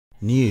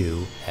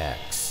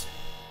NUX.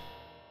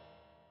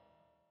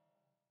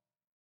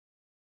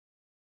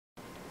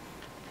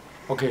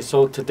 Okay,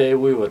 so today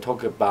we will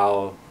talk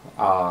about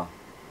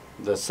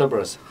the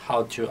Cerberus,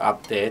 how to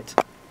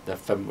update the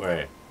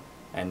firmware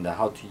and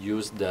how to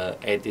use the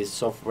edit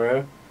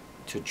software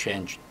to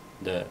change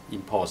the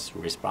impulse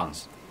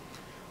response.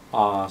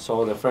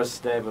 So the first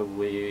step,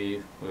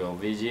 we will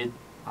visit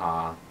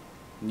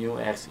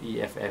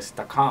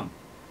nuxefx.com,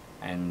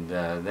 and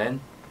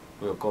then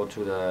we'll go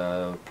to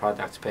the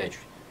products page.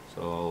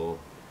 So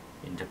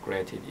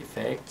integrated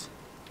effects.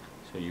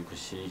 So you can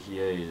see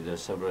here is the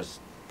Cerberus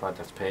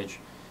products page.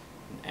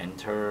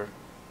 Enter.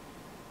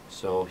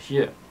 So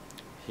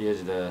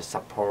here's the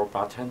support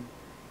button.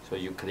 So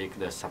you click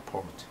the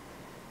support,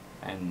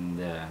 and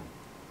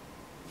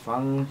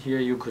from here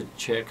you could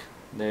check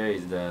there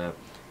is the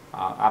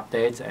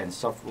updates and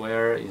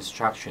software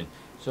instruction.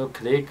 So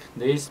click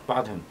this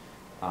button,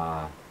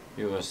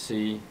 you will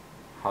see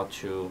how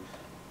to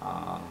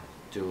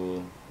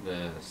do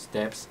the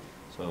steps.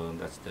 So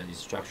that's the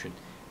instruction.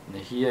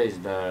 And here is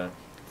the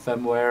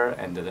firmware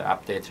and the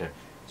updater.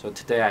 So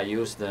today I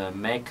use the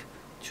Mac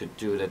to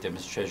do the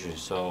demonstration,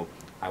 so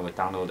I will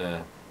download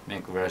the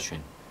Mac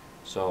version.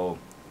 So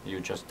you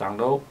just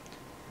download,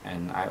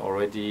 and I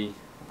already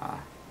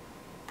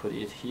put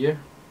it here.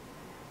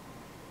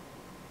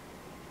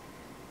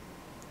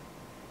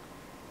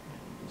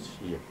 It's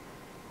here.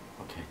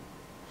 Okay,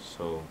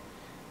 so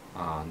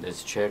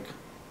let's check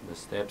the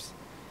steps.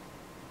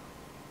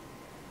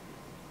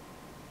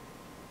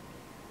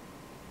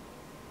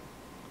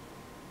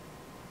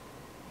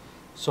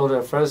 So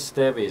the first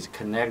step is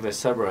connect the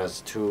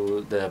Cerberus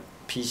to the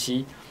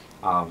PC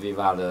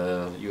via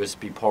the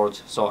USB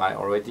port. So I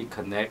already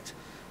connect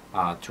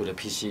to the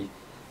PC.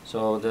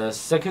 So the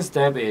second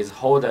step is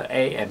hold the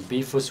A and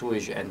B foot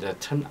switch and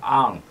turn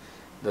on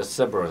the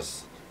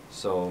Cerberus.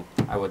 So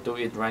I will do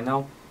it right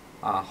now.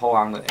 Hold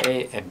on the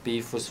A and B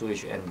foot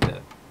switch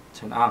and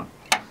turn on.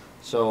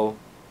 So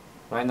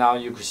right now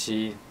you can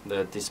see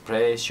the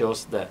display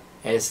shows the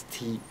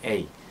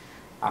STA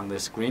on the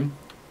screen.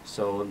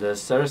 So the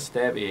third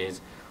step is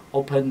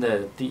open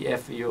the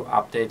Dfe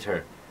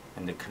Updater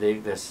and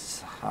click the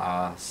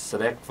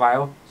select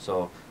file.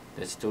 So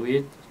let's do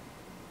it.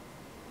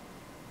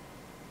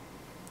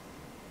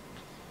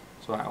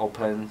 So I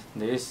open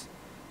this,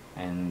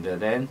 and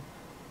then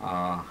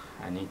I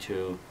need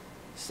to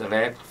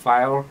select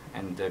file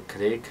and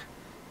click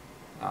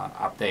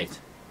update.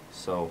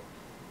 So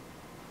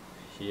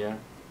here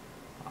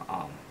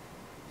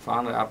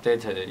from the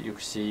updater you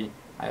can see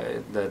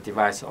the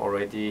device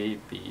already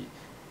be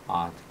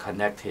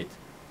connected.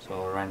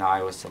 So right now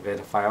I will select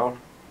the file,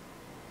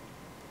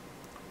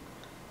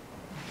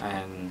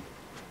 and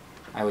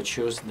I will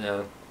choose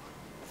the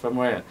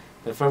firmware.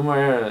 The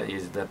firmware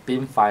is the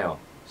bin file.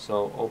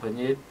 So open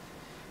it,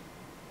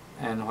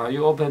 and while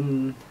you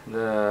open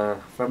the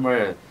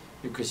firmware,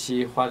 you can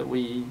see what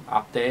we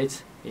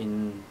update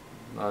in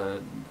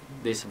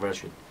this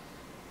version.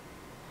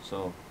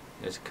 So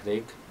let's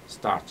click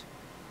start.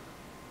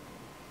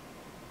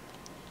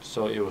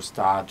 So it will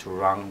start to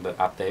run the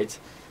update.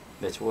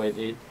 Let's wait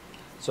it.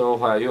 So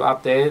while you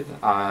update,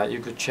 you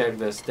could check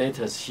the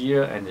status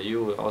here, and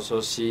you will also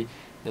see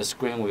the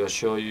screen will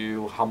show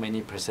you how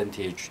many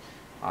percentage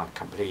are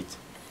complete.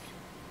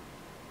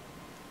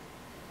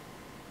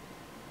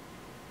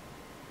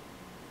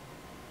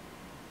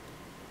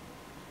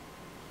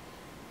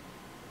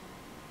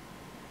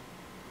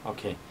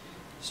 Okay,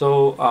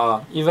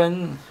 so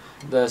even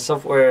the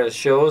software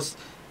shows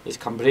it's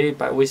complete,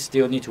 but we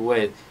still need to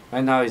wait.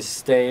 Right now it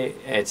stay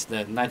at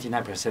the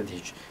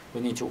 99%.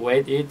 We need to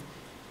wait it,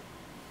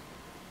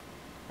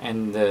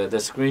 and the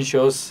screen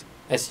shows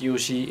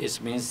SUC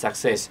is means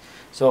success.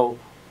 So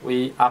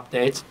we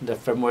update the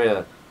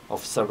firmware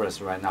of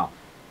Cerberus right now.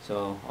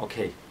 So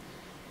okay.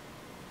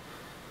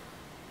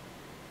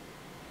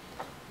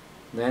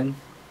 Then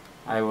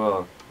I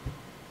will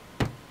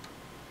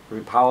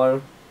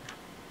repower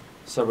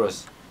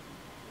Cerberus.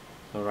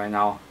 So right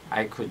now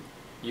I could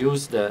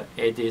use the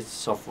edit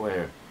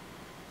software.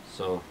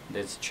 So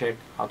let's check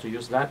how to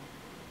use that.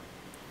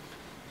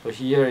 So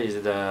here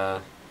is the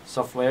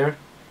software.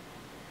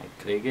 I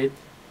click it.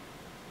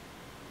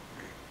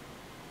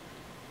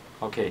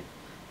 Okay,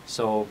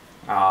 so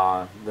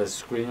the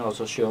screen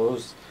also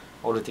shows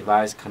all the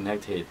devices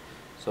connected.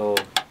 So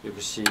you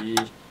can see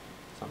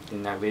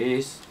something like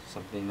this,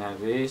 something like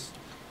this.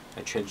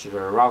 I change the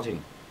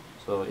routing,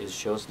 so it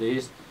shows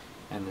this.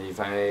 And if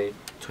I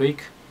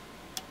tweak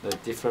the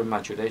different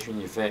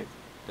modulation effect,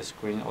 the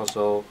screen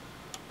also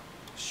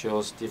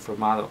shows different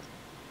model.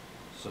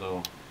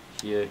 So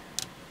here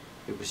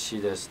you can see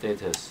the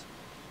status.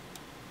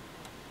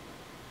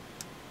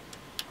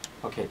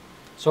 Okay,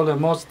 so the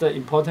most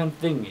important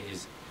thing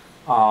is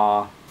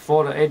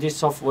for the edit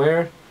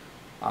software,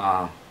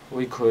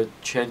 we could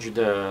change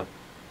the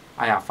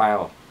IR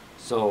file.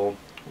 So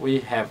we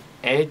have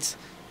 8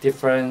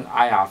 different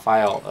IR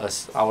file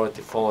as our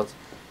default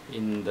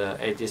in the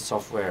edit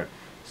software.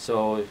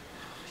 So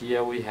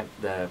here we have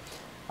the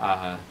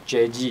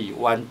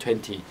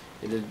JG120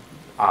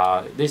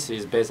 This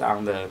is based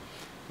on the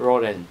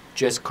Roland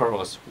Jazz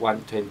Chorus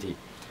 120,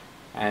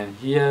 and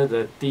here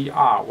the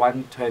DR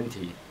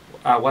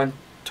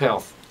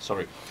 112.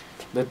 Sorry,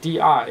 the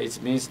DR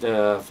it means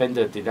the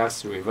Fender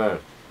Deluxe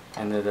Reverb,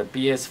 and the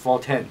BS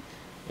 410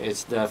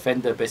 is the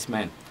Fender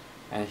Bassman,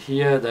 and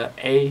here the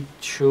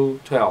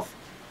A212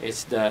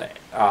 is the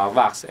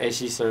Vox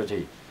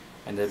AC30,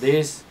 and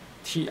this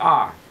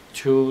TR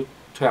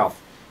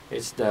 212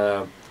 is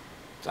the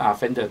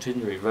Fender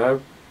Twin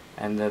Reverb,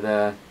 and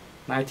the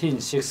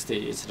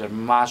 1960 is the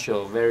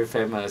Marshall very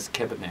famous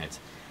cabinet,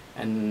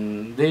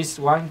 and this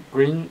one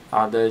green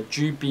the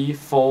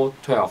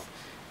GB412.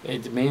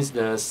 It means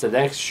the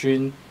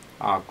selection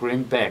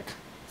greenback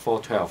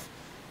 412,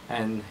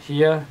 and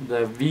here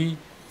the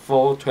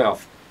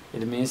V412.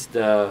 It means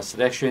the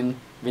selection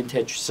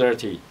vintage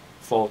 30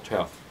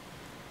 412.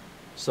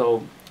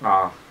 So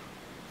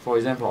for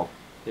example,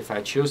 if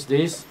I choose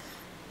this,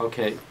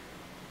 okay,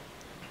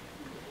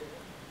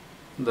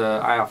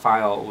 the IR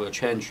file will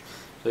change,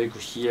 so you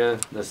could hear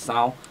the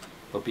sound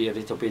will be a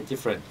little bit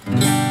different.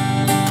 And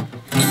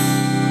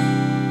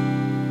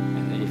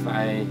if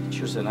I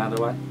choose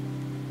another one,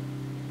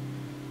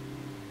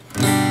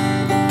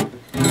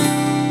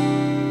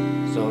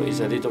 so it's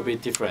a little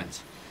bit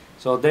different.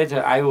 So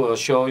later I will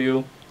show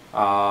you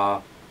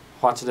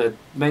what's the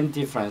main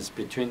difference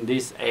between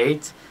these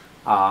 8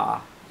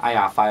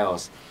 IR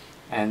files.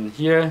 And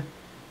here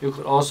you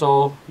could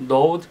also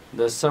load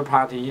the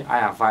third-party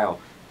IR file,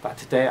 but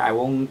today I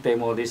won't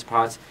demo this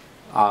part.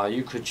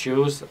 You could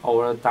choose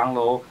or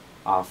download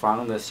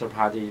from the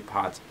third-party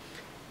part,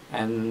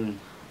 and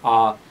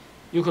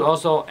you could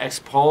also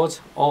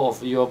export all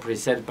of your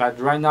presets. But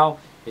right now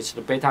it's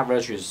the beta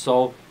version,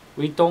 so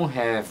we don't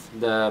have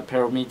the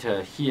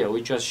parameter here.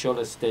 We just show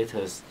the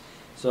status.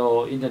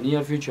 So in the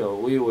near future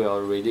we will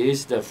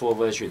release the full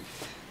version.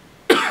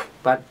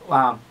 But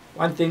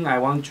one thing I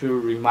want to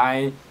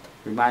remind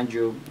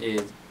you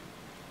is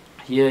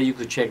here you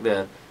could check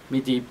the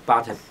Midi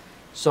Pattern.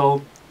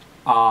 So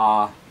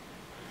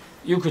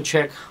you could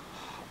check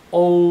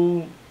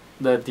all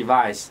the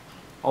device,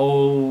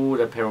 all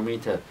the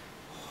parameter,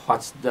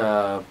 what's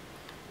the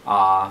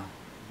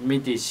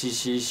MIDI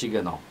CC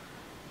signal,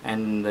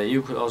 and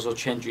you could also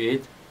change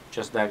it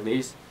just like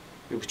this.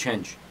 You could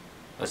change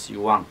as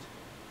you want.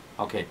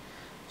 Okay,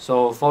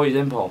 so for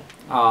example,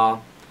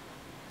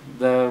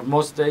 the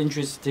most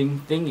interesting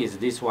thing is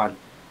this one.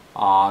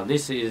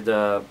 This is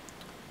the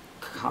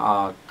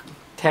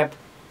tap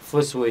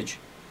foot switch.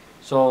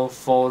 So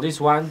for this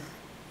one,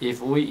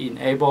 if we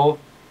enable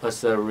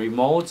as a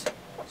remote,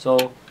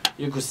 so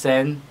you could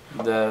send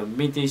the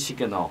MIDI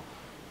signal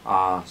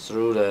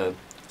through the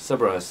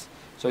Cerberus.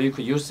 So you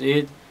could use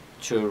it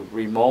to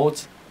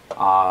remote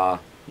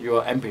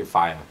your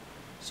amplifier.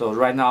 So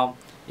right now,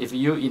 if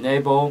you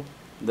enable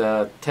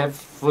the tap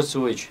foot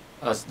switch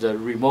as the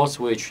remote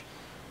switch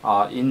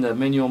in the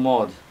manual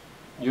mode,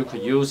 you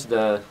could use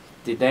the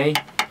delay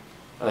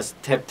as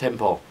tap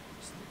tempo.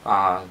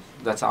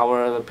 That's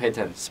our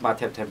pattern, smart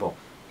tap tempo.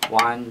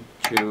 1,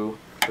 2,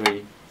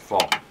 3, 4.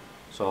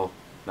 So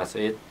that's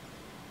it.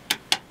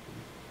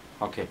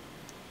 Okay.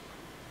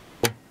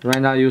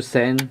 Right now you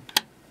send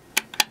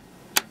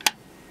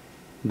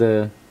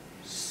the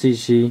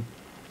CC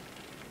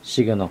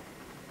signal,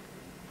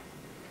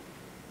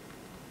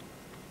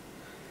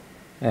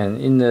 and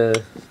in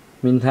the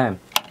meantime,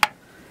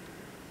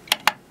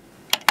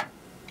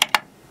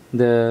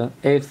 the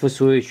 8 foot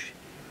switch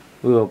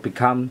will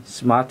become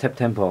smart tap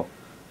tempo.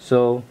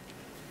 So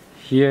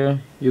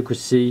here you could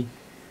see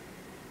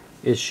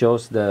it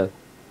shows the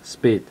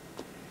speed,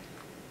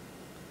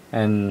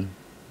 and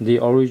the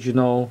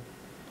original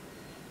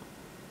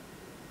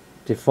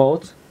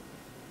default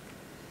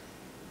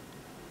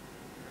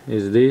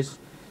is this.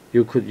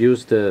 You could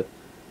use the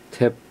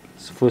tap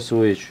foot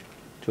switch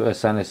to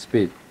assign a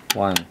speed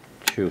 1,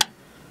 2.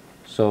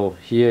 So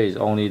here is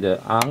only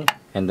the on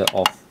and the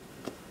off.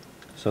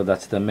 So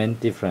that's the main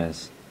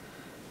difference.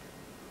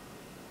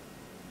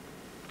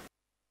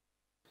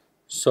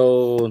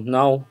 So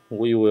now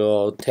we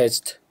will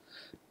test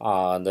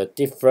the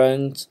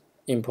different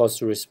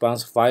impulse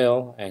response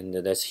file, and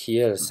let's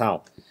hear the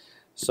sound.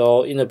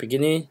 So in the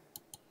beginning,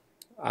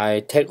 I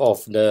take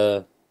off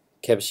the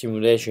cap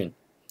simulation.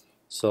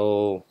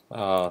 So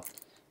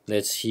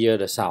let's hear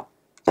the sound.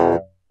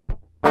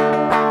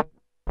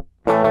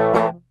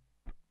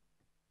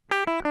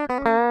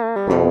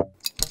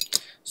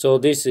 So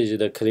this is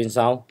the clean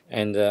sound,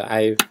 and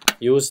I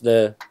use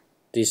the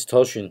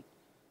distortion.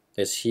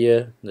 Let's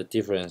hear the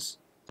difference.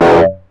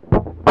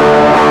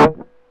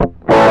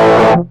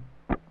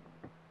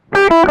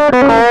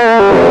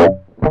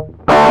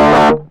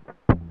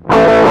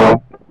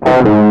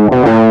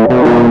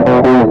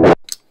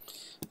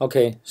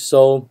 Okay,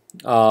 so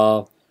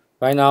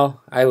right now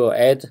I will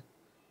add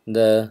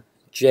the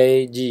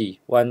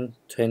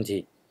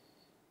JG120.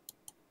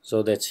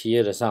 So let's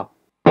hear the sound.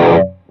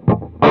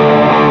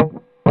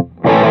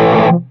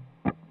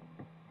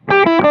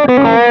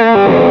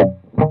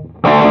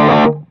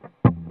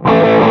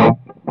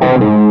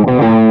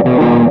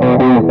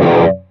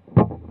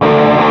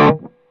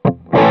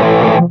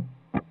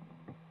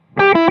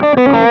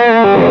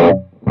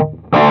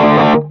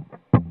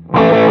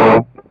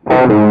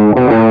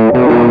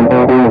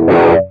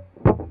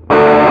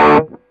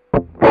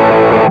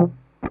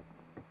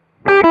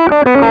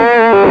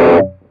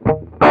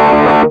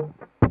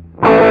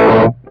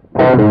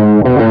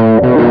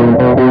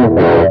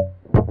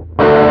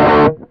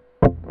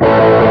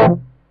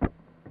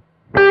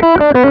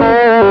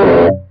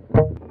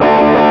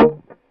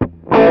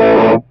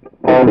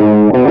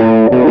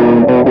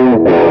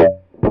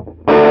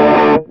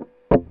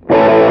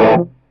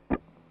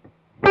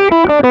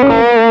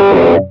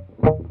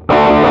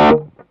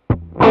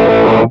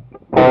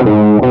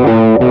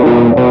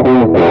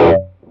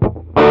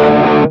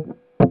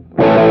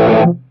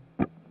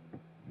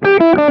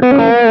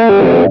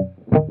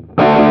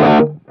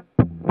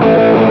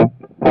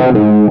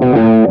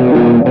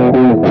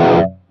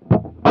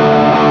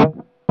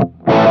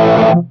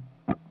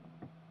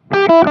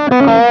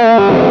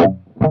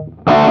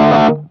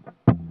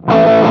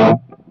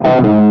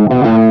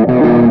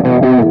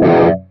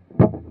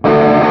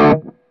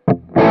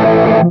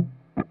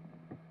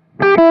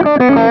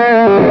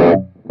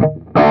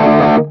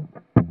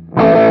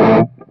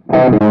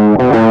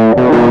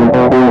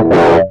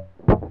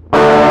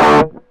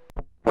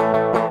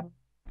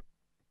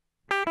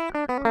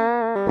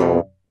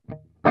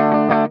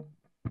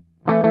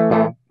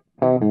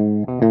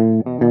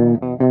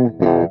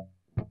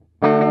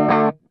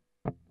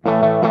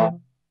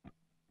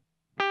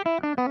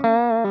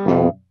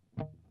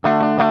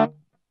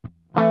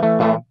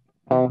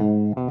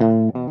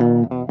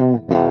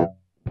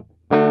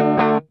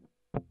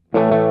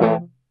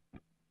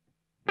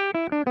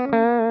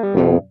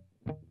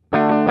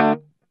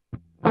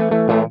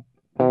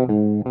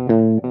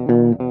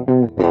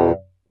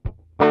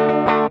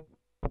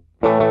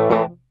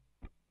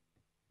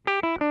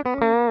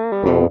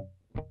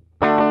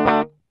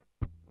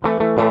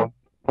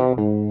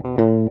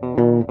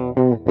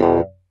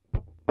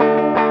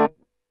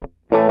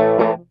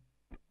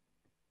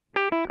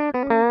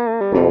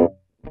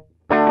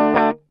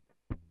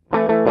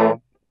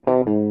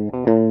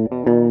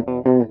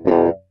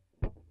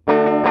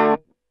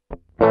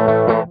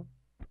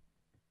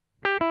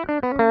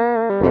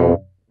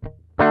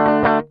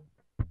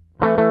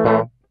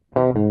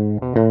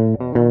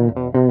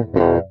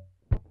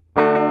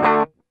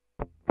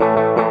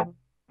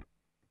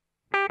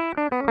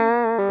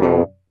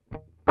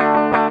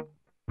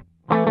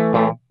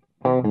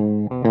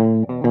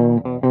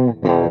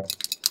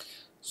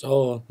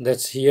 So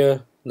let's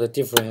hear the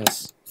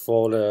difference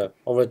for the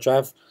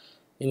overdrive.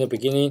 In the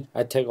beginning,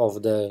 I take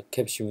off the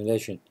cap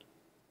simulation.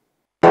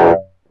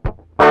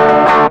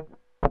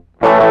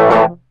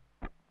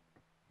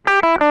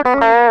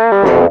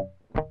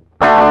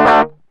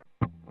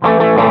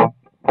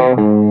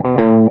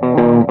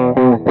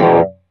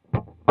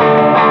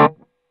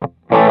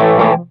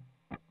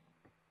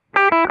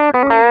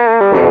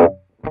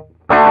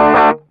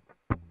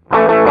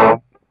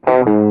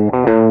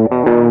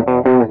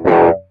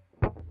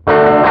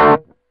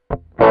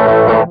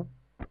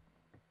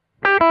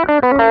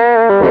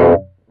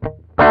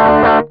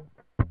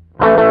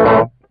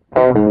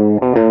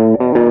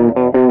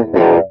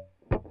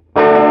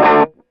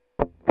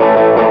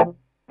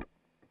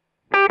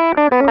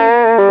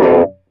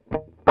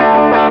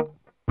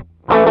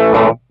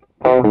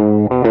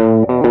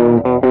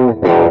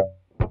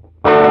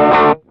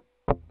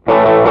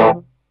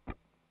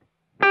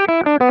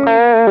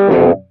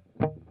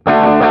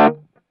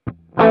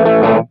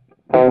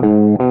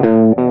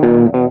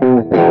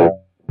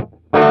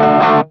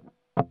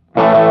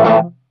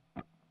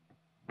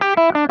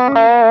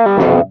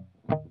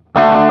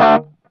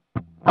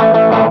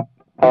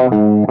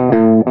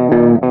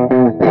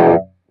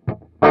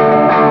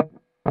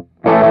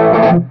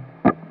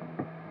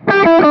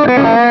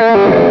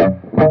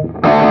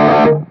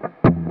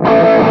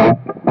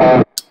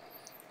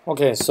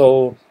 Okay,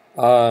 so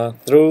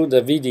through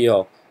the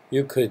video,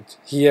 you could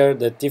hear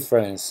the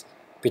difference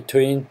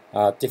between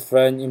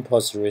different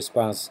impulse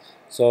response.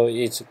 So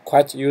it's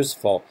quite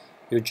useful.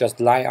 You just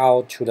line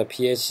out to the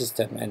PA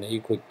system and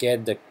you could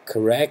get the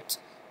correct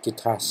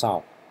guitar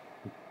sound.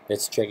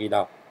 Let's check it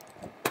out.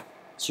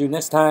 See you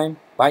next time.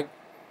 Bye.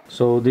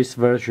 So this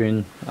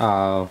version,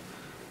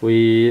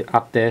 we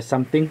update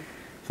something.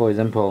 For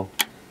example,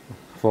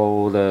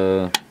 for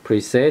the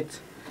preset,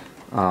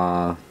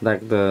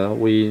 like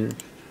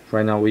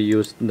right now we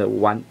use the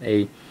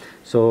 1A,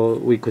 so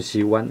we could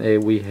see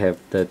 1A we have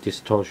the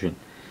distortion.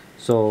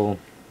 So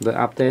the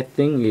update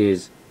thing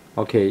is,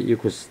 okay, you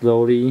could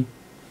slowly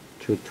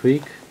to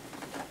tweak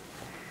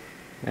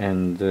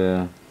and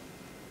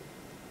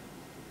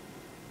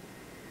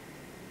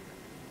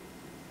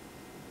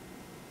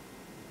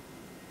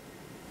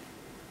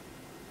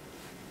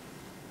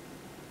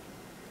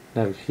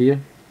like here,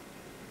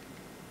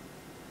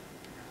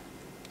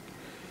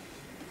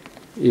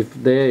 if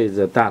there is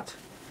a dot,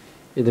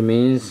 it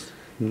means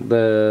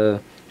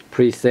the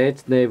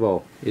preset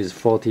level is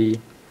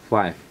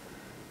 45,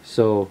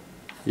 so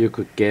you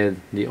could get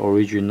the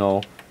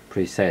original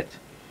preset.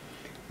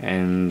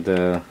 And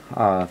the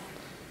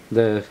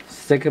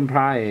second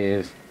part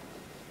is,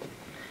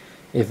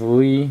 if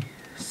we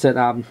set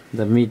up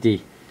the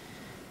MIDI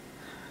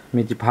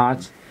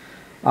part,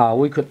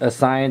 we could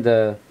assign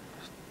the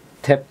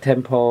tap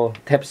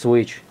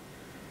switch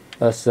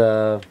as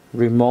a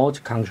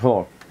remote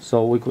control,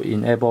 so we could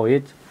enable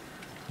it,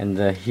 and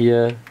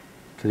here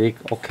click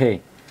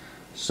OK.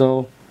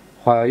 So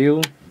while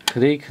you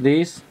click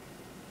this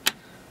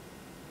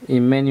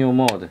in manual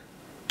mode,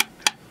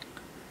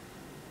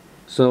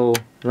 so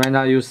right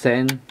now you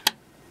send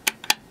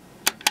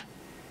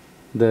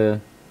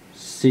the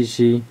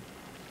CC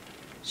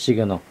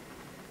signal,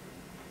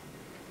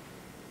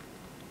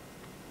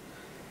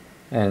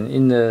 and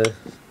in the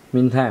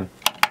meantime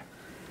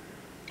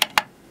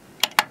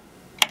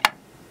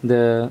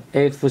the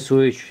 8th foot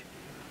switch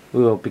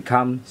will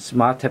become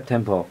smart tap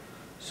tempo.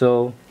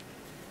 So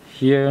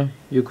here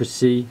you could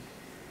see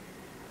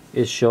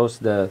it shows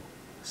the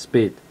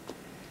speed,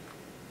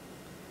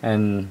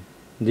 and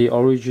the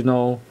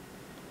original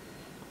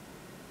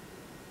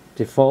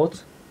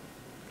default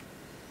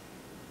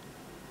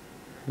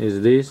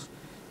is this.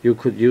 You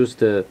could use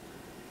the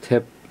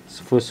tap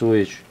foot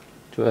switch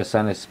to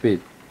assign a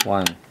speed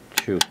 1,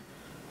 2.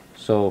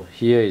 So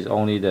here is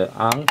only the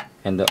on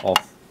and the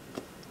off.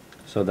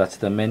 So that's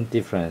the main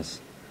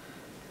difference.